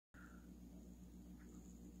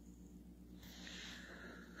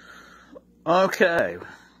Okay,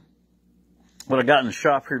 what I got in the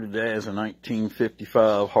shop here today is a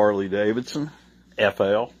 1955 Harley Davidson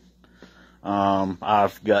FL.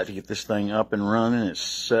 I've got to get this thing up and running. It's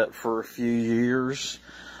set for a few years.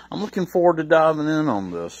 I'm looking forward to diving in on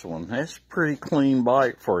this one. It's a pretty clean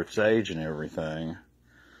bike for its age and everything.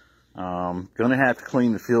 Gonna have to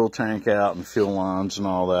clean the fuel tank out and fuel lines and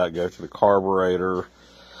all that, go to the carburetor,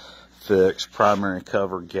 fix primary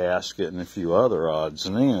cover gasket and a few other odds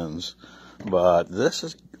and ends. But this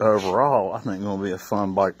is overall, I think, going to be a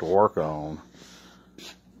fun bike to work on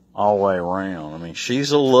all the way around. I mean, she's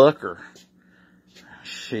a looker.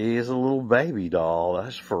 She is a little baby doll,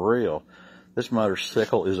 that's for real. This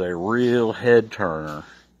motorcycle is a real head turner.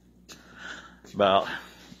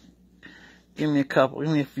 Give me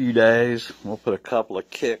a few days. We'll put a couple of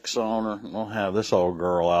kicks on her, and we'll have this old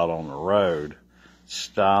girl out on the road,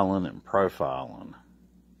 styling and profiling.